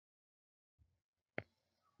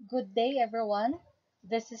Good day, everyone.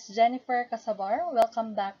 This is Jennifer Casabar.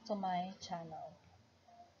 Welcome back to my channel.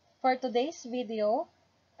 For today's video,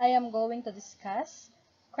 I am going to discuss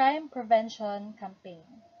crime prevention campaign.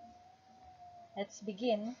 Let's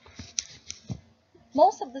begin.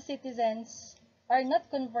 Most of the citizens are not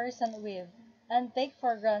conversant with and take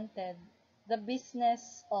for granted the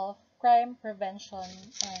business of crime prevention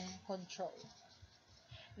and control.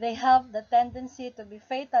 They have the tendency to be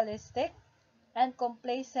fatalistic and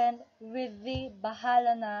complacent with the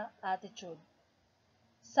bahala na attitude,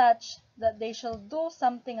 such that they shall do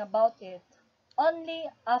something about it only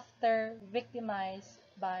after victimized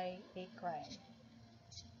by a crime.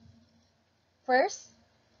 First,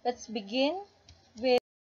 let's begin with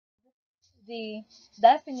the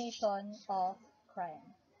definition of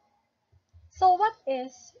crime. So what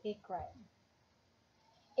is a crime?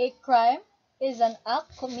 A crime is an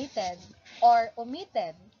act committed or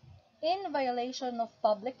omitted in violation of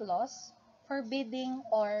public laws forbidding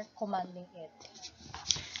or commanding it.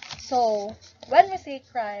 So, when we say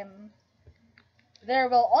crime, there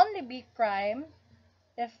will only be crime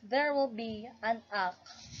if there will be an act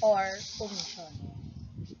or omission.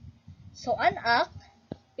 So, an act,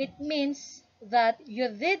 it means that you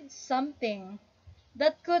did something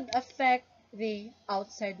that could affect the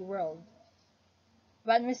outside world.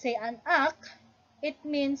 When we say an act, it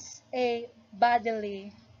means a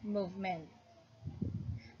bodily movement.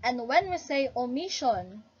 And when we say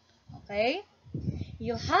omission, okay,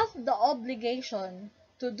 you have the obligation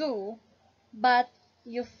to do, but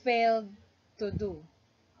you failed to do.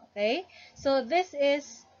 Okay? So, this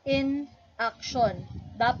is inaction.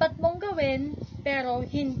 Dapat mong gawin, pero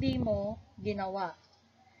hindi mo ginawa.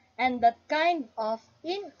 And that kind of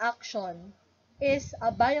inaction is a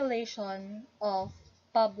violation of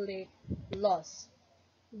public laws,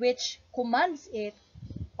 which commands it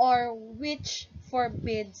or which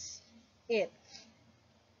forbids it.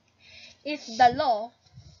 If the law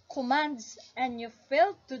commands and you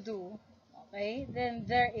fail to do, okay, then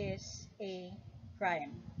there is a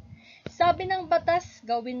crime. Sabi ng batas,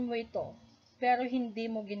 gawin mo ito, pero hindi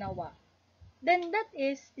mo ginawa, then that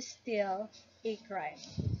is still a crime.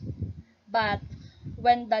 But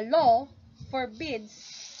when the law forbids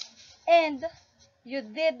and you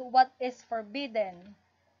did what is forbidden,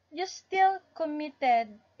 you still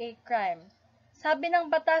committed a crime. Sabi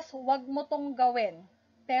ng batas, huwag mo tong gawin,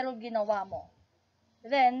 pero ginawa mo,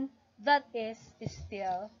 then that is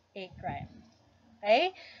still a crime.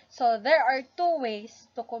 Okay? So, there are two ways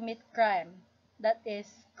to commit crime. That is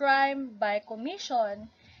crime by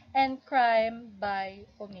commission and crime by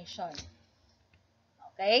omission.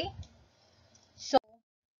 Okay? So,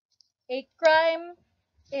 a crime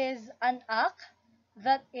is an act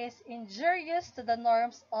that is injurious to the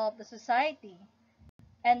norms of the society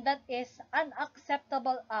and that is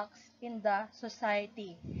unacceptable acts in the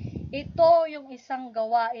society. Ito yung isang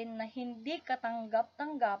gawain na hindi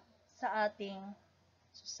katanggap-tanggap sa ating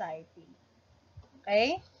society.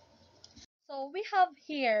 Okay? So, we have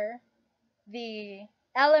here the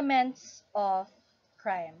elements of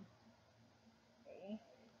crime. Okay?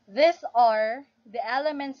 These are the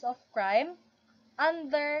elements of crime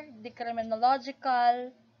under the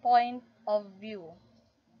criminological point of view.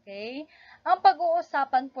 Okay? Ang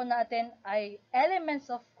pag-uusapan po natin ay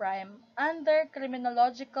elements of crime under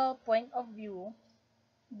criminological point of view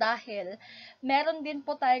dahil meron din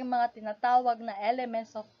po tayong mga tinatawag na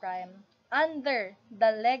elements of crime under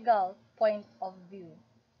the legal point of view.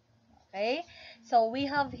 Okay? So, we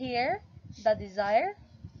have here the desire,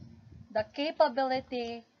 the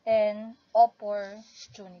capability, and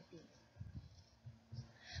opportunity.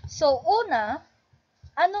 So, una,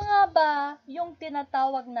 ano nga ba yung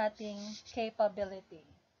tinatawag nating capability?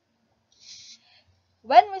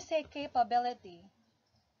 When we say capability,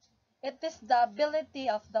 it is the ability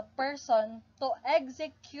of the person to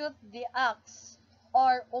execute the acts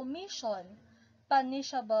or omission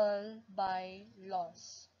punishable by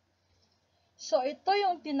laws. So, ito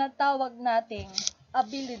yung tinatawag nating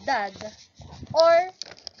abilidad or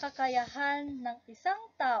kakayahan ng isang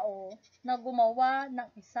tao na gumawa ng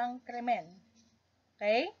isang krimen.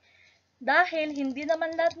 Okay? Dahil hindi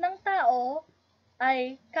naman lahat ng tao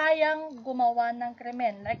ay kayang gumawa ng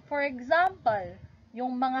krimen. Like for example,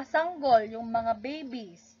 yung mga sanggol, yung mga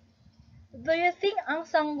babies. Do you think ang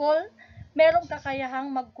sanggol merong kakayahang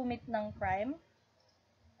mag-commit ng crime?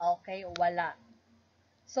 Okay, wala.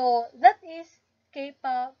 So, that is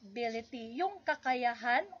capability, yung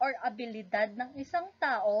kakayahan or abilidad ng isang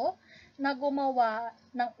tao na gumawa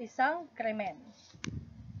ng isang krimen.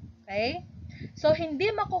 Okay? So,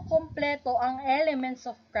 hindi makukumpleto ang elements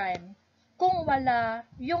of crime kung wala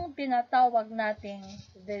yung tinatawag nating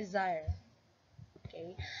desire.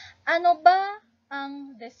 Okay? Ano ba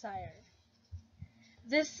ang desire?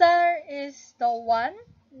 Desire is the one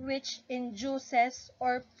which induces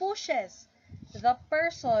or pushes the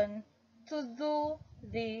person to do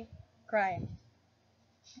the crime.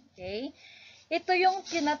 Okay? Ito yung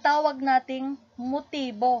tinatawag nating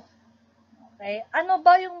motibo. Okay? Ano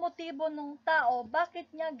ba yung motibo ng tao? Bakit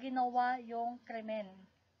niya ginawa yung krimen?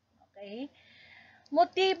 Okay?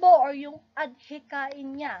 Motibo or yung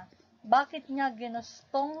adhikain niya. Bakit niya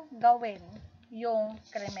ginustong gawin yung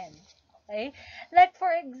krimen? Okay? Like for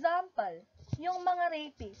example, yung mga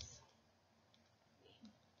rapists.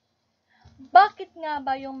 Bakit nga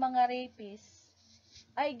ba yung mga rapists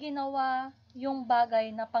ay ginawa yung bagay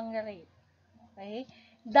na pang-rape? Okay?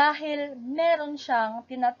 Dahil meron siyang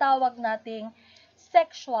tinatawag nating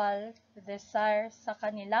sexual desire sa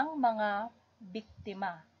kanilang mga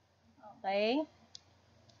biktima. Okay?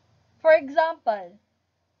 For example,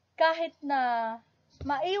 kahit na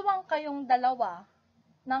maiwan kayong dalawa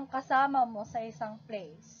ng kasama mo sa isang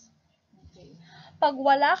place, okay, pag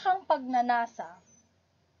wala kang pagnanasa,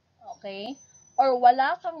 okay, or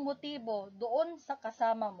wala kang motibo doon sa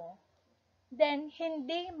kasama mo, then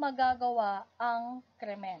hindi magagawa ang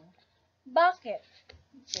krimen. Bakit?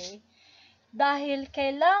 Okay? Dahil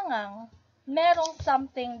kailangang merong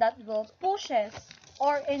something that will pushes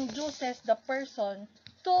or induces the person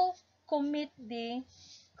to commit the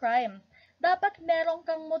crime. Dapat meron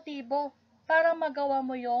kang motibo para magawa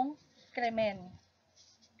mo yung krimen.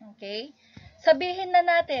 Okay? Sabihin na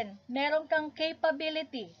natin, meron kang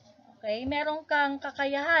capability. Okay? Meron kang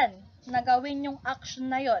kakayahan na gawin yung action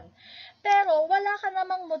na yon. Pero wala ka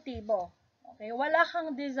namang motibo. Okay? Wala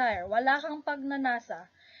kang desire, wala kang pagnanasa.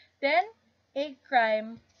 Then, a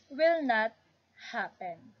crime will not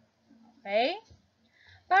happen. Okay?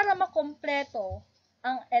 Para makumpleto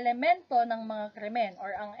ang elemento ng mga krimen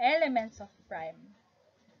or ang elements of crime,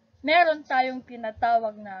 meron tayong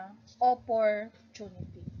tinatawag na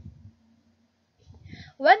opportunity.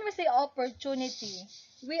 When we say opportunity,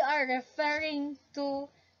 we are referring to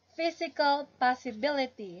physical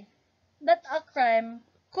possibility that a crime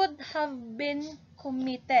could have been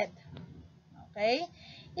committed. Okay?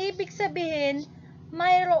 Ibig sabihin,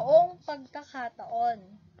 mayroong pagkakataon.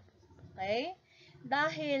 Okay?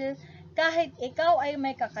 Dahil kahit ikaw ay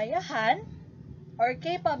may kakayahan or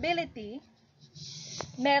capability,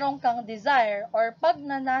 meron kang desire or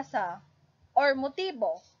pagnanasa or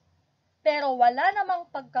motibo, pero wala namang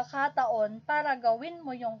pagkakataon para gawin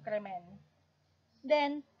mo yung krimen,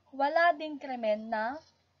 then wala ding krimen na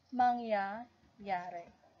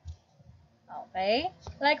mangyayari. Okay?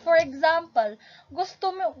 Like for example,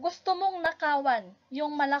 gusto mong nakawan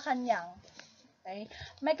yung Malacanang. Okay?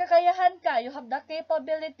 May kakayahan ka, you have the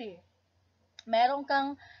capability. Meron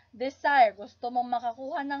kang desire, gusto mong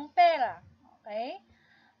makakuha ng pera. Okay?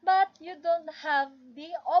 But you don't have the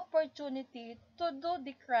opportunity to do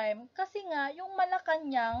the crime kasi nga yung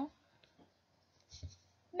Malacanang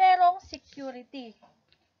merong security.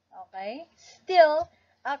 Okay? Still,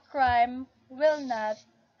 a crime will not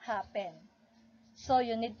happen. So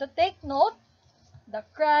you need to take note, the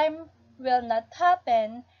crime will not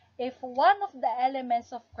happen if one of the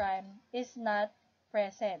elements of crime is not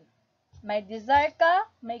present. May desire ka,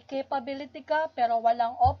 may capability ka, pero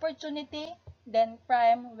walang opportunity, then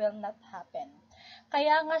crime will not happen.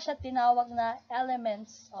 Kaya nga siya tinawag na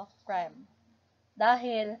elements of crime.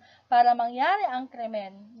 Dahil para mangyari ang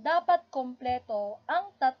krimen, dapat kompleto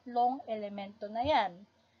ang tatlong elemento na yan.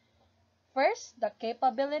 First, the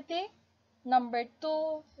capability. Number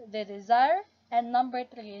 2, the desire. And number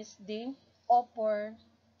 3 is the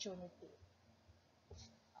opportunity.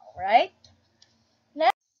 Alright?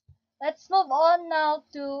 Next, let's move on now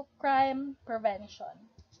to crime prevention.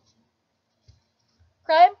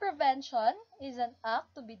 Crime prevention is an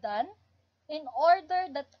act to be done in order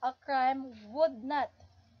that a crime would not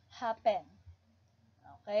happen.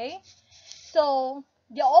 Okay? So,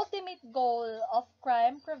 the ultimate goal of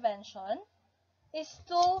crime prevention is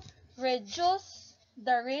to reduce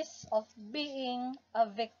the risk of being a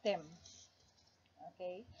victim.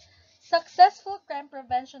 Okay? Successful crime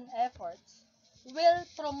prevention efforts will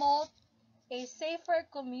promote a safer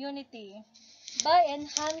community by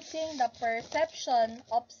enhancing the perception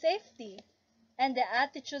of safety and the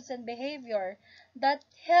attitudes and behavior that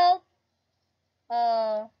help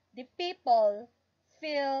the people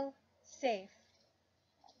feel safe.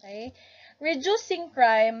 Okay? Reducing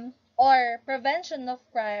crime or prevention of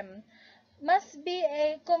crime must be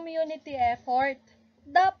a community effort.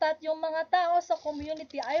 Dapat yung mga tao sa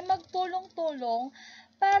community ay magtulong-tulong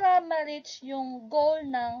para ma-reach yung goal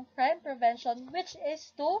ng crime prevention, which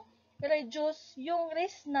is to reduce yung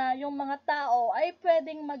risk na yung mga tao ay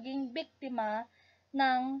pwedeng maging biktima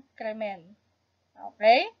ng krimen.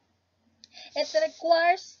 Okay? It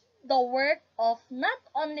requires the work of not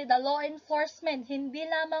only the law enforcement, hindi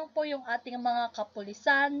lamang po yung ating mga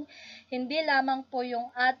kapulisan, hindi lamang po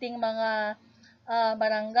yung ating mga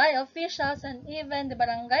barangay officials and even the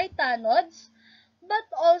barangay tanods, but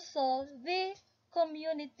also the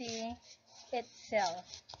community itself.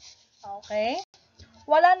 Okay?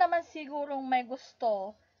 Wala naman sigurong may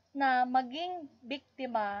gusto na maging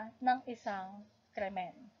biktima ng isang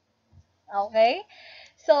krimen. Okay?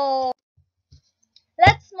 So,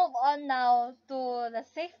 let's move on now to the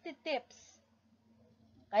safety tips,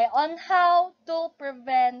 okay, on how to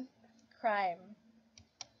prevent crime.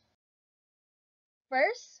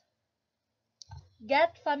 First,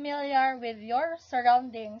 get familiar with your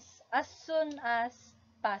surroundings as soon as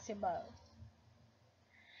possible.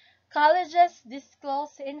 Colleges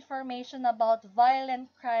disclose information about violent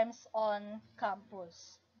crimes on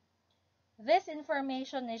campus. This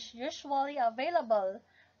information is usually available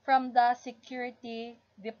from the security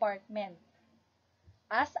department.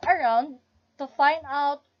 Ask around to find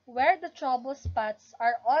out where the trouble spots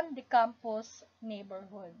are on the campus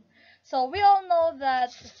neighborhood. So we all know that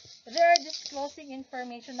they are disclosing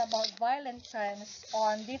information about violent crimes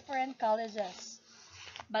on different colleges.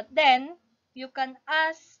 But then, you can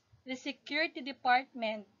ask the security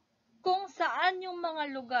department kung saan yung mga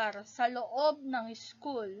lugar sa loob ng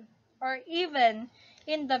school or even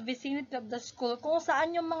in the vicinity of the school kung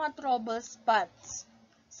saan yung mga trouble spots,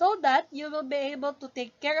 so that you will be able to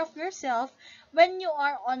take care of yourself when you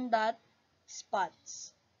are on that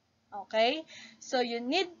spots. Okay? So you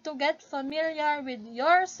need to get familiar with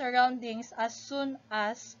your surroundings as soon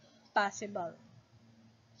as possible.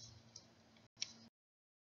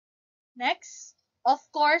 Next, of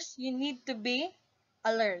course, you need to be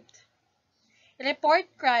alert. Report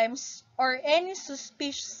crimes or any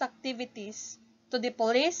suspicious activities to the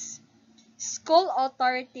police, school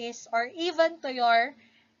authorities, or even to your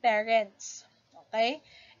parents. Okay?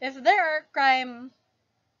 If there are crime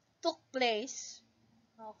took place,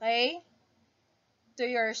 okay, to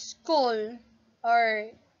your school, or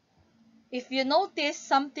if you notice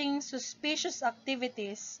something suspicious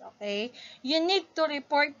activities, okay, you need to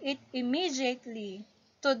report it immediately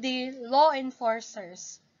to the law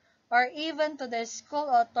enforcers or even to the school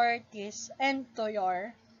authorities and to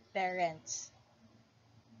your parents.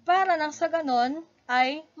 Para nang sa ganun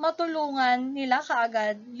ay matulungan nila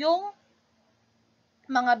kaagad yung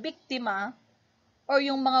mga biktima or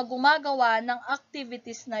yung mga gumagawa ng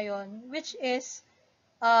activities na yon, which is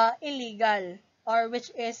illegal or which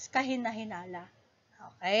is kahina-hinala.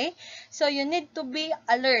 Okay? So, you need to be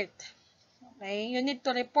alert. Okay? You need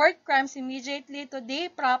to report crimes immediately to the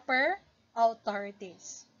proper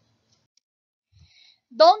authorities.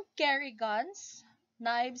 Don't carry guns,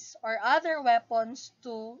 knives, or other weapons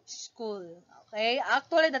to school. Okay?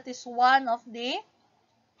 Actually, that is one of the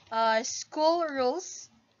school rules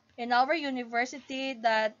in our university,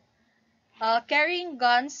 that carrying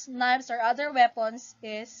guns, knives, or other weapons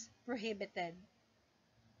is prohibited.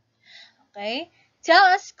 Okay?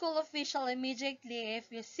 Tell a school official immediately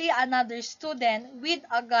if you see another student with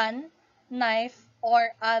a gun, knife,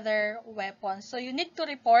 or other weapon. So you need to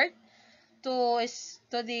report to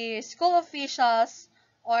the school officials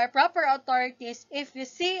or proper authorities if you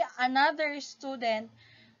see another student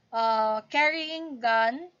carrying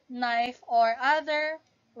gun, knife, or other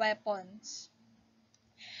weapons.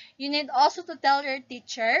 You need also to tell your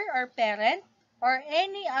teacher or parent or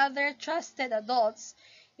any other trusted adults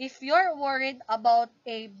if you're worried about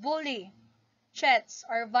a bully, threats,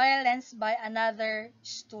 or violence by another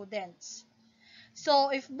students. So,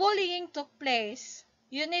 if bullying took place,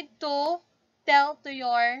 you need to tell to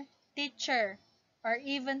your teacher or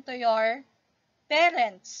even to your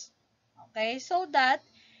parents, okay, so that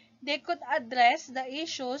they could address the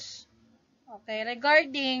issues, okay,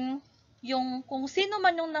 regarding yung kung sino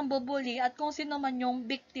man yung nambubuli at kung sino man yung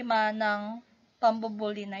biktima ng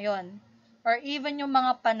pambubuli na yon. Or even yung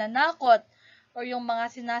mga pananakot or yung mga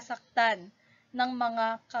sinasaktan ng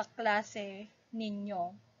mga kaklase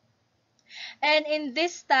ninyo. And in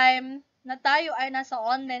this time na tayo ay nasa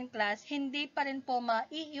online class, hindi pa rin po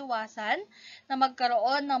maiiwasan na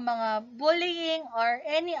magkaroon ng mga bullying or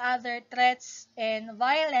any other threats and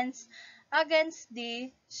violence against the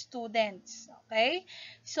students. Okay?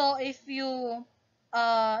 So if you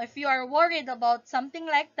are worried about something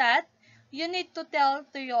like that, you need to tell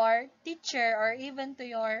to your teacher or even to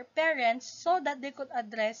your parents so that they could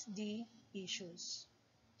address the issues.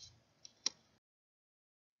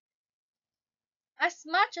 As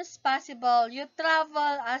much as possible, you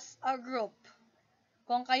travel as a group.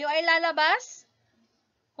 Kung kayo ay lalabas,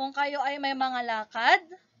 kung kayo ay may mga lakad,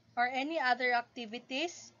 or any other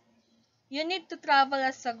activities, you need to travel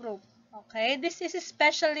as a group. Okay? This is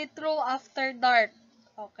especially true after dark.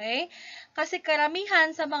 Okay? Kasi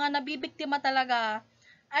karamihan sa mga nabibiktima talaga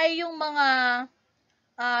ay yung mga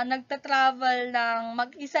nagta-travel ng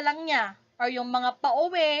mag-isa lang niya or yung mga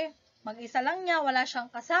pauwi, mag-isa lang niya, wala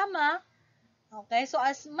siyang kasama. Okay? So,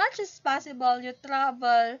 as much as possible, you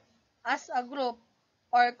travel as a group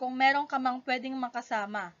or kung meron ka mang pwedeng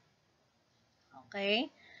makasama.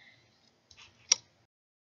 Okay?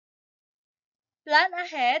 Plan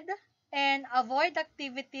ahead and avoid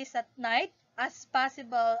activities at night as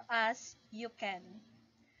possible as you can.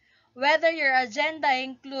 Whether your agenda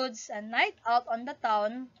includes a night out on the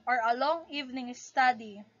town or a long evening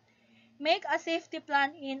study, make a safety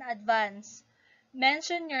plan in advance.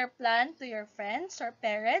 Mention your plan to your friends or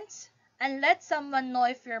parents and let someone know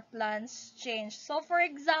if your plans change. So, for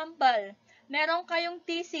example, meron kayong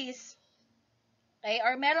thesis, okay,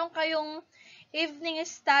 or meron kayong evening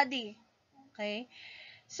study, okay?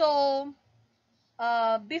 So,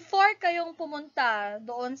 before kayong pumunta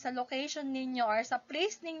doon sa location ninyo or sa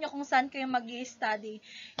place ninyo kung saan kayo mag-i-study,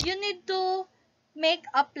 you need to make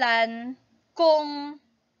a plan kung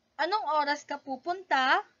anong oras ka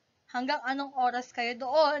pupunta, hanggang anong oras kayo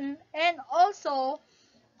doon, and also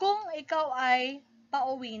kung ikaw ay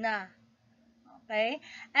pauwi na. Okay?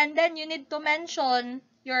 And then you need to mention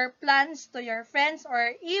your plans to your friends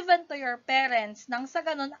or even to your parents nang sa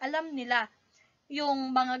ganun alam nila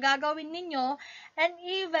yung mga gagawin ninyo and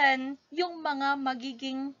even yung mga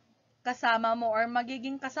magiging kasama mo or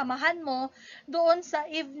magiging kasamahan mo doon sa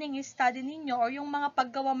evening study ninyo or yung mga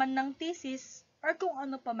paggawa man ng thesis or kung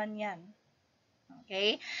ano pa man yan.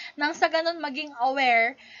 Okay? Nang sa ganun maging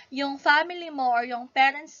aware yung family mo or yung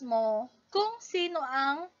parents mo kung sino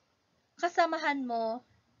ang kasamahan mo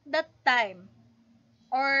that time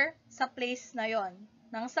or sa place na yon.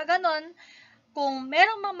 Nang sa ganun, kung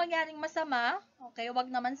merong mga mangyaring masama, okay, wag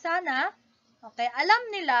naman sana, okay, alam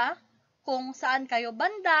nila kung saan kayo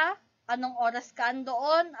banda, anong oras ka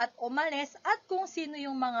andoon at umalis, at kung sino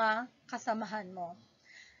yung mga kasamahan mo.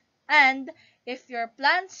 And, if your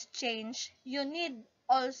plans change, you need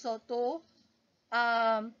also to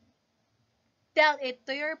tell it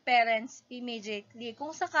to your parents immediately.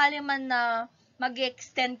 Kung sakali man na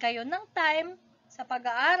mag-extend kayo ng time sa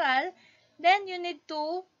pag-aaral, then you need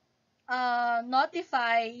to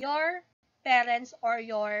notify your parents or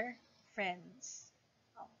your friends.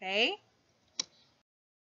 Okay?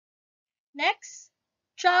 Next,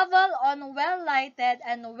 travel on well-lighted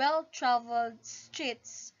and well-traveled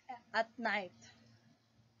streets at night.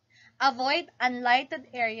 Avoid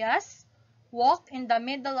unlighted areas, walk in the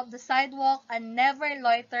middle of the sidewalk, and never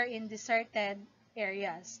loiter in deserted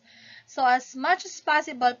areas. So, as much as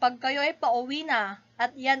possible, pag kayo ay pauwi na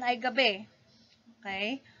at yan ay gabi,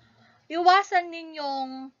 okay, iwasan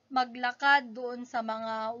ninyong maglakad doon sa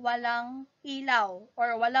mga walang ilaw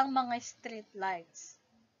or walang mga street lights.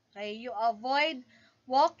 Okay? You avoid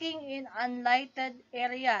walking in unlighted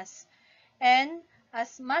areas. And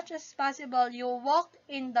as much as possible, you walk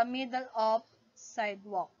in the middle of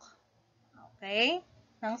sidewalk. Okay?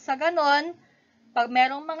 Nang sa ganon, pag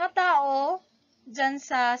merong mga tao dyan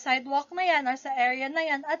sa sidewalk na yan or sa area na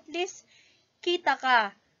yan, at least kita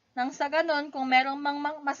ka. Nang sa ganon, kung merong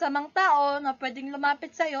masamang tao na pwedeng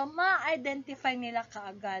lumapit sa'yo, ma-identify nila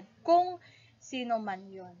kaagad kung sino man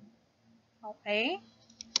yun. Okay?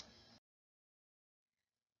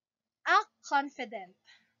 Act confident.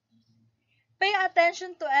 Pay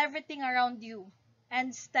attention to everything around you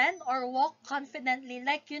and stand or walk confidently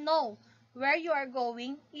like you know where you are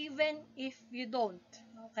going even if you don't.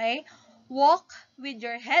 Okay? Walk with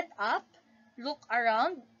your head up, look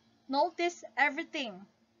around, notice everything.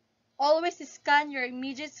 Always scan your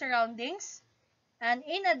immediate surroundings, and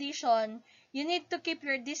in addition, you need to keep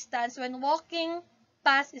your distance when walking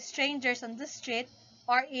past strangers on the street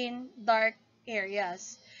or in dark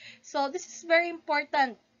areas. So this is very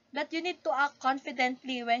important that you need to act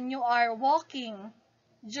confidently when you are walking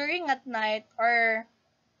during at night or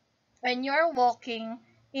when you are walking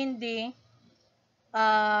in the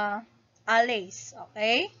alleys.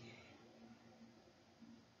 Okay?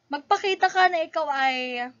 Magpakita ka na ikaw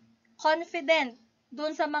ay confident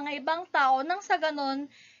dun sa mga ibang tao nang sa ganun,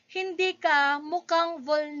 hindi ka mukhang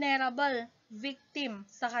vulnerable victim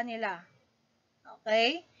sa kanila.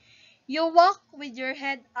 Okay? You walk with your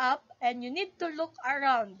head up and you need to look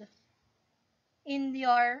around in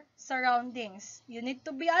your surroundings. You need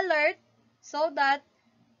to be alert so that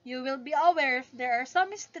You will be aware if there are some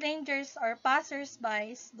strangers or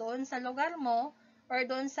passers-by doon sa lugar mo or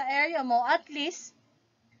doon sa area mo, at least,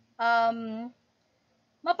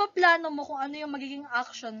 mapaplano mo kung ano yung magiging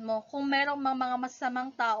action mo kung merong mga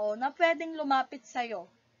masamang tao na pwedeng lumapit sa'yo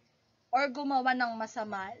or gumawa ng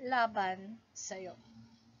masama laban sa'yo.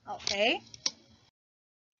 Okay?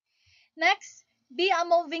 Next, be a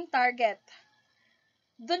moving target.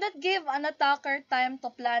 Do not give an attacker time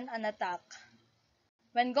to plan an attack.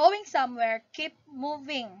 When going somewhere, keep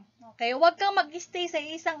moving. Okay? Huwag kang mag-stay sa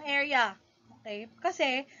isang area. Okay?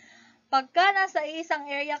 Kasi, pagka nasa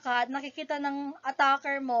isang area ka at nakikita ng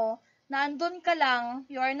attacker mo na andun ka lang,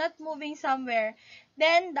 you are not moving somewhere,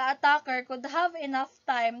 then the attacker could have enough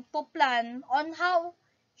time to plan on how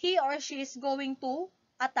he or she is going to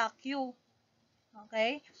attack you.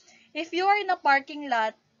 Okay? If you are in a parking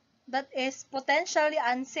lot that is potentially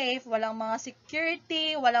unsafe, walang mga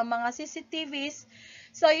security, walang mga CCTVs,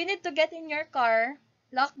 so you need to get in your car,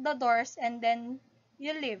 lock the doors, and then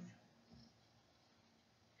you leave.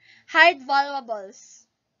 Hide valuables.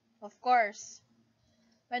 Of course.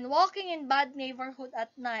 When walking in bad neighborhood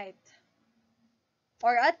at night,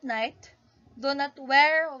 do not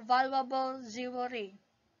wear valuable jewelry.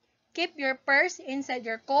 Keep your purse inside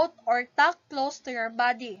your coat or tuck close to your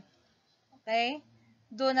body. Okay?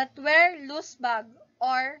 Do not wear loose bag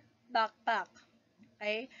or backpack.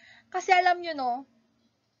 Okay? Kasi alam nyo, no,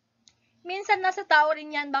 minsan nasa tao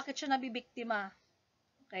rin yan, bakit siya nabibiktima.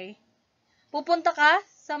 Okay? Pupunta ka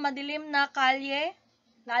sa madilim na kalye,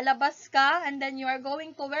 lalabas ka, and then you are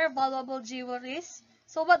going to wear valuable jewelries.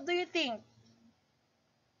 So, what do you think?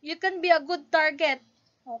 You can be a good target.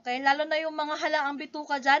 Okay? Lalo na yung mga halaang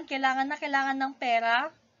bituka dyan, kailangan ng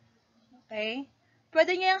pera. Okay?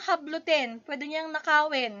 Pwede niyang hablutin, pwede niyang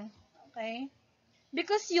nakawin. Okay?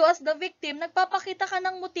 Because you as the victim, nagpapakita ka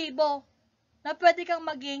ng motibo na pwede kang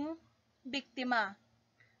maging biktima.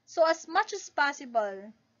 So, as much as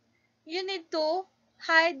possible, you need to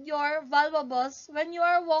hide your valuables when you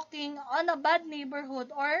are walking on a bad neighborhood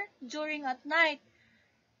or during at night.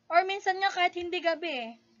 Or minsan nga kahit hindi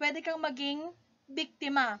gabi, pwede kang maging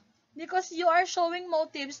biktima. Because you are showing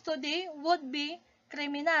motives to the would-be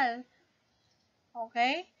criminal.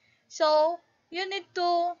 Okay? So, you need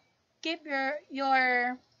to keep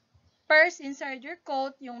your purse inside your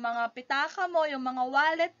coat, yung mga pitaka mo, yung mga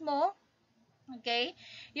wallet mo. Okay?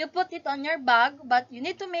 You put it on your bag, but you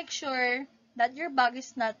need to make sure that your bag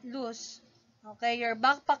is not loose. Okay? Your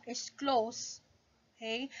backpack is closed.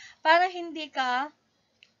 Okay? Para hindi ka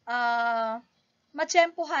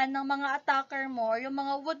matsyempohan ng mga attacker mo, yung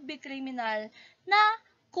mga would-be criminal, na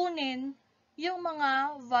kunin yung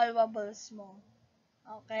mga valuables mo.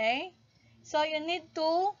 Okay? So, you need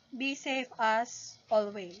to be safe as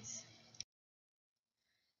always.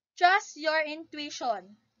 Trust your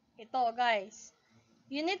intuition. Ito, guys.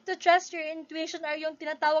 You need to trust your intuition or yung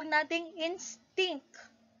tinatawag nating instinct.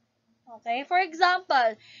 Okay? For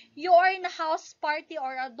example, you are in a house party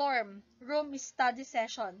or a dorm room study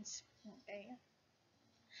sessions. Okay?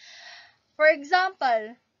 For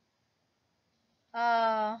example,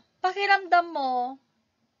 pakiramdam mo,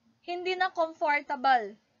 hindi na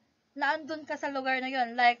comfortable na andun ka sa lugar na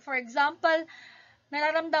yon. Like, for example,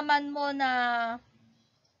 nararamdaman mo na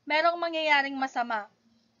merong mangyayaring masama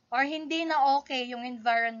or hindi na okay yung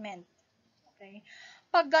environment. Okay?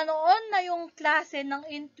 Pag ganoon na yung klase ng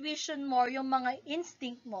intuition mo, yung mga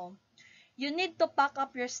instinct mo, you need to pack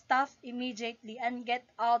up your stuff immediately and get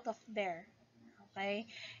out of there. Okay?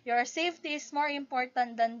 Your safety is more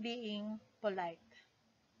important than being polite.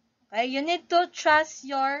 Okay? You need to trust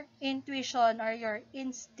your intuition or your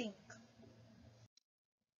instinct.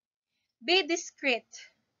 Be discreet.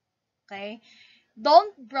 Okay?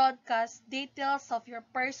 Don't broadcast details of your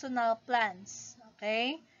personal plans.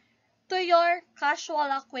 Okay? To your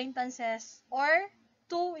casual acquaintances or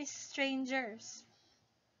to strangers.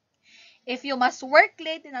 If you must work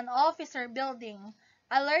late in an office or building,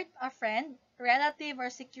 alert a friend, relative,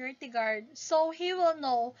 or security guard so he will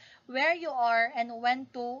know where you are and when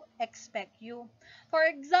to expect you. For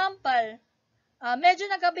example, medyo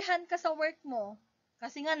nagabihan ka sa work mo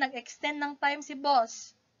kasi nga nag-extend ng time si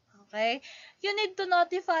boss. Okay? You need to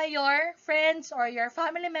notify your friends or your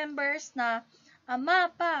family members na,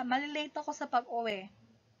 Ma, pa, malilate ako sa pag-uwi.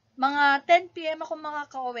 Mga 10 p.m. ako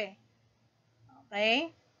makaka-uwi.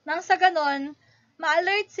 Okay? Nang sa ganon,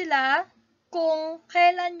 ma-alert sila kung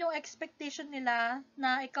kailan yung expectation nila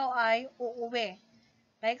na ikaw ay uuwi.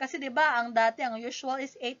 Okay? Kasi 'di ba, ang dati ang usual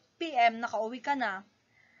is 8 p.m. nakauwi ka na.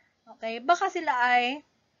 Okay? Baka sila ay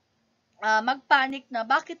magpanic na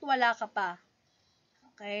bakit wala ka pa.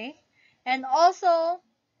 Okay? And also,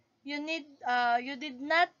 you did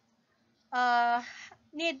not uh,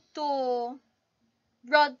 need to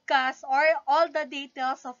broadcast or all the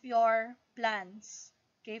details of your plans.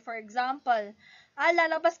 Okay, for example,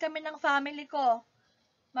 lalabas kami ng family ko.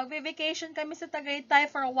 Magbe-vacation kami sa Tagaytay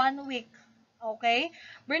for 1 week. Okay?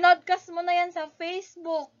 Broadcast mo na yan sa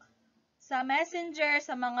Facebook, sa Messenger,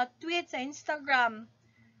 sa mga tweets, sa Instagram.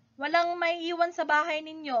 Walang may iwan sa bahay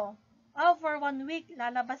ninyo. For 1 week,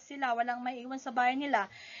 lalabas sila. Walang may iwan sa bahay nila.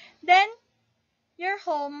 Then, your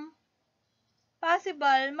home,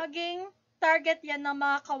 possible, maging target yan ng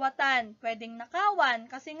mga kawatan. Pwedeng nakawan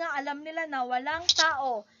kasi nga alam nila na walang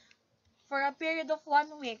tao for a period of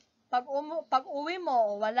 1 week. Pag uwi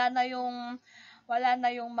mo, wala na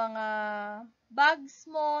yung mga bags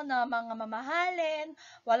mo na mga mamahalin,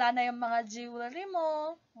 wala na yung mga jewelry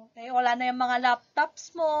mo, okay? Wala na yung mga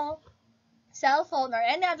laptops mo, cellphone, or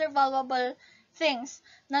any other valuable things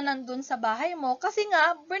na nandun sa bahay mo kasi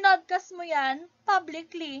nga, broadcast mo yan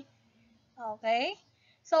publicly. Okay?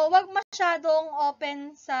 So, wag masyadong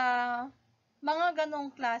open sa mga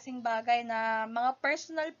ganong klaseng bagay na mga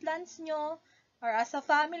personal plans nyo or as a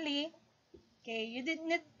family. Okay? You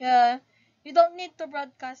don't need to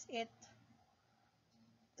broadcast it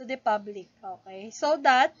to the public. Okay? So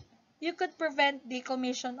that you could prevent the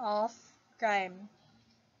commission of crime.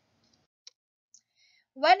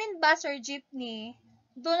 When in bus or jeepney,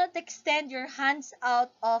 do not extend your hands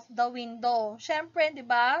out of the window. Syempre, di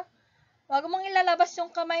ba? Huwag mong ilalabas yung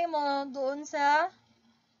kamay mo doon sa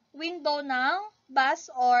window ng bus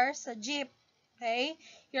or sa jeep. Okay?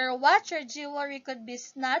 Your watch or jewelry could be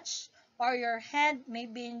snatched or your hand may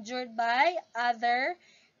be injured by other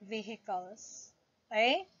vehicles.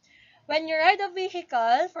 Okay? When you ride a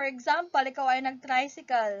vehicle, for example, ikaw ay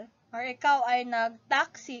nag-tricycle or ikaw ay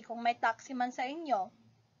nag-taxi kung may taxi man sa inyo.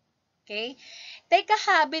 Okay? Take a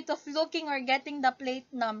habit of looking or getting the plate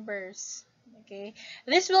numbers. Okay?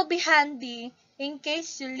 This will be handy in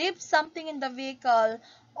case you leave something in the vehicle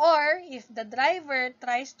or if the driver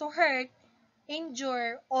tries to hurt,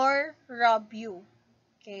 injure, or rob you.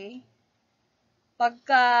 Okay?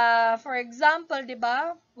 Pagka, for example, di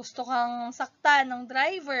ba, gusto kang saktan ng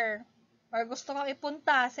driver or gusto kang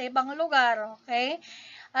ipunta sa ibang lugar, okay?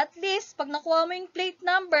 At least, pag nakuha mo yung plate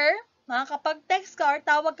number, makakapag-text ka or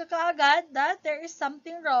tawag ka kaagad that there is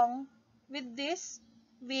something wrong with this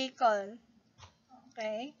vehicle.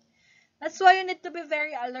 Okay? That's why you need to be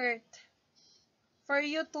very alert for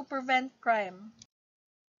you to prevent crime.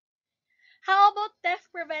 How about theft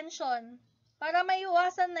prevention? Para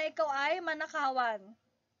maiwasan na ikaw ay manakawan.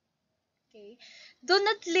 Okay. Do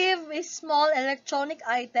not leave small electronic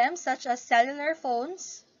items such as cellular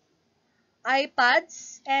phones,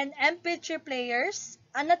 iPads, and MP3 players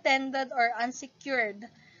unattended or unsecured.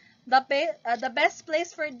 The best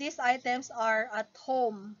place for these items are at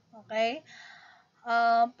home. Okay?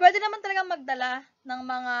 Pwede naman talaga magdala ng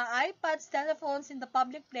mga iPads, telephones in the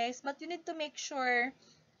public place, but you need to make sure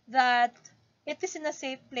that it is in a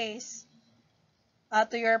safe place.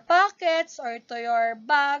 To your pockets or to your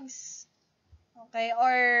bags, okay,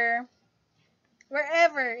 or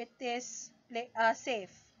wherever it is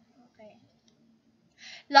safe. Okay.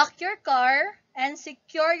 Lock your car and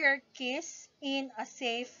secure your keys in a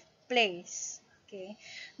safe place. Okay.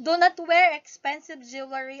 Do not wear expensive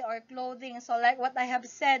jewelry or clothing. So like what I have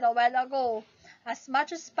said a while ago, as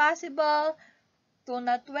much as possible, do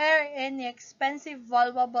not wear any expensive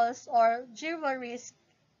valuables or jewelries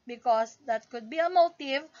because that could be a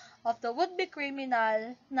motive of the would-be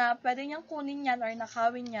criminal na pwede niyang kunin yan or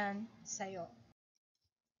nakawin yan sa'yo.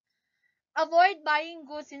 Avoid buying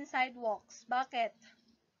goods in sidewalks. Bakit?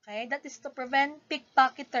 Okay, that is to prevent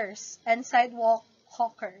pickpocketers and sidewalk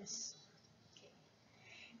hawkers. Okay.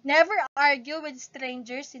 Never argue with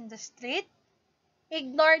strangers in the street.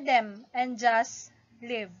 Ignore them and just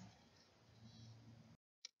leave.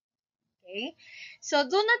 Okay? So,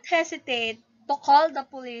 do not hesitate to call the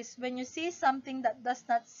police when you see something that does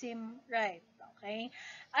not seem right. Okay?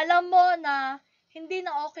 Alam mo na hindi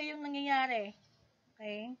na okay yung nangyayari.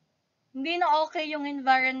 Okay? Hindi na okay yung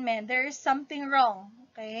environment. There is something wrong.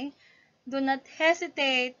 Okay? Do not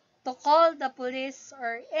hesitate to call the police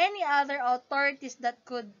or any other authorities that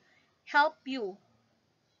could help you.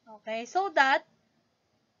 Okay? So that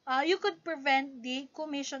you could prevent the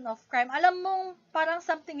commission of crime. Alam mong parang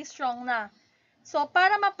something is wrong na. So,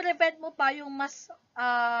 para ma-prevent mo pa yung mas,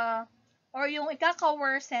 or yung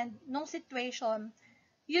ikaka-worsen nung situation,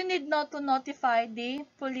 you need not to notify the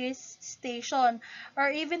police station or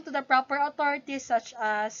even to the proper authorities such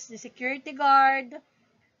as the security guard,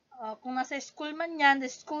 kung nasa school man yan, the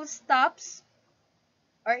school staffs,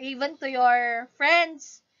 or even to your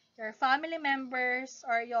friends your family members,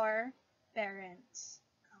 or your parents.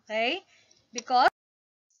 Okay? Because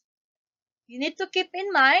you need to keep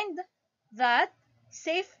in mind that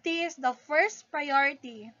safety is the first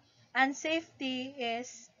priority and safety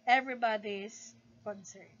is everybody's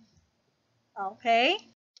concern. Okay?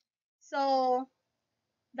 So,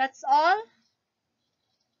 that's all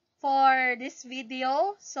for this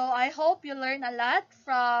video. So, I hope you learn a lot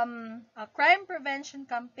from a crime prevention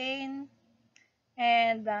campaign,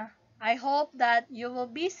 and I hope that you will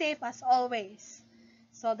be safe as always.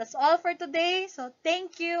 So, that's all for today. So,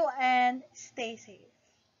 thank you and stay safe.